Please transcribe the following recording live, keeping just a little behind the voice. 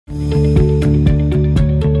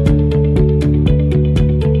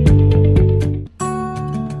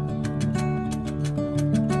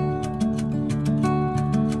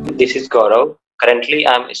this is Gaurav. Currently,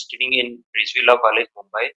 I'm studying in Rizvi Law College,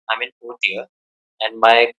 Mumbai. I'm in fourth year, and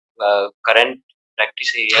my current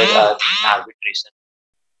practice areas are arbitration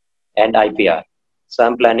and IPR. So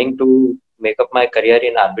I'm planning to make up my career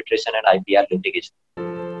in arbitration and IPR litigation.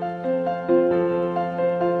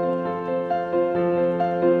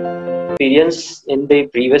 Experience in the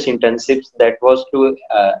previous internships that was too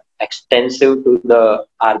extensive to the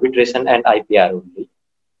arbitration and IPR only.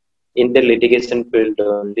 In the litigation field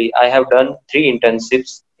only, I have done 3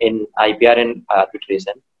 internships in IPR and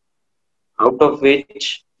arbitration, out of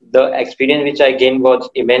which the experience which I gained was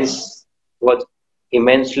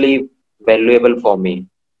immensely valuable for me.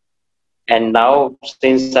 And now,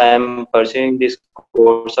 since I am pursuing this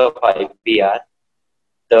course of IPR,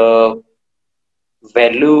 the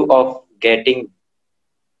value of getting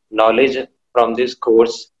knowledge from this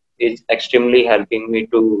course is extremely helping me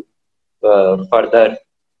to further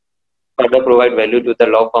provide value to the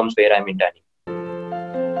law firms where I'm interning.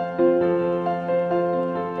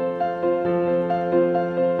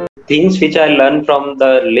 Things which I learned from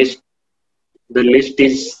the list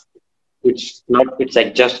is it's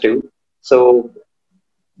exhaustive. So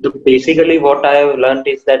basically, what I have learned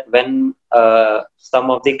is that when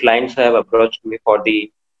some of the clients have approached me for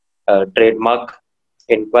the trademark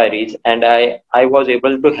inquiries, and I was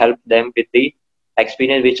able to help them with the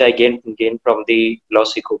experience which I gained from the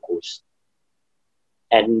LawSikho course,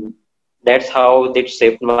 and that's how it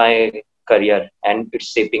shaped my career, and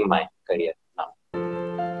it's shaping my career now.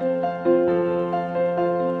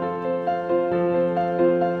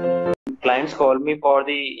 Clients call me for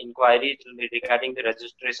the inquiries regarding the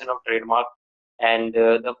registration of trademark and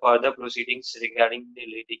the further proceedings regarding the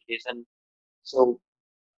litigation. So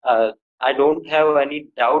I don't have any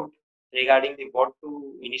doubt regarding the what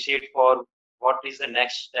to initiate for, what is the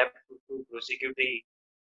next step to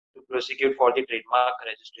prosecute for the trademark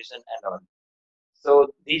registration and all.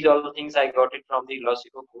 So these all the things I got it from the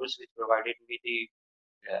LawSikho course, which provided me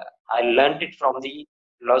I learned it from the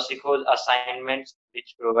LawSikho assignments,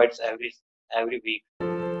 which provides every week.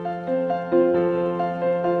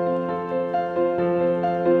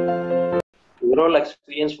 Overall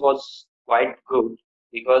experience was quite good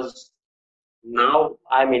because now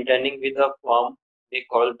I'm interning with a firm they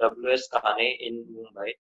call WS Kane in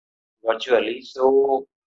Mumbai virtually. So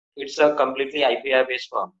it's a completely IPR based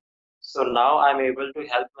firm. So now I'm able to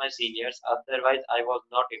help my seniors. Otherwise, I was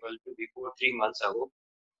not able to before 3 months ago.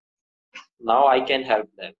 Now I can help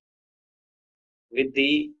them with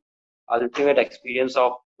the ultimate experience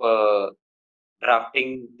of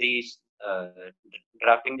drafting these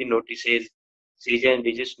drafting the notices, CJ and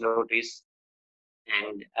digits notice,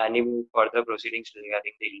 and any further proceedings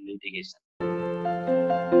regarding the litigation.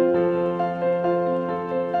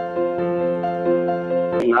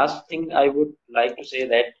 The last thing I would like to say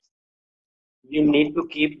that you need to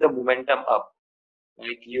keep the momentum up.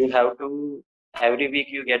 Like you have to every week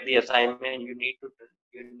you get the assignment. You need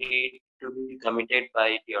to be committed by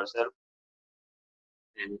it yourself,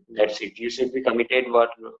 and that's it. You should be committed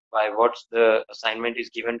by what the assignment is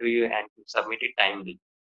given to you and submit it timely.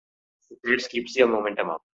 This keeps your momentum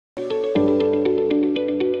up.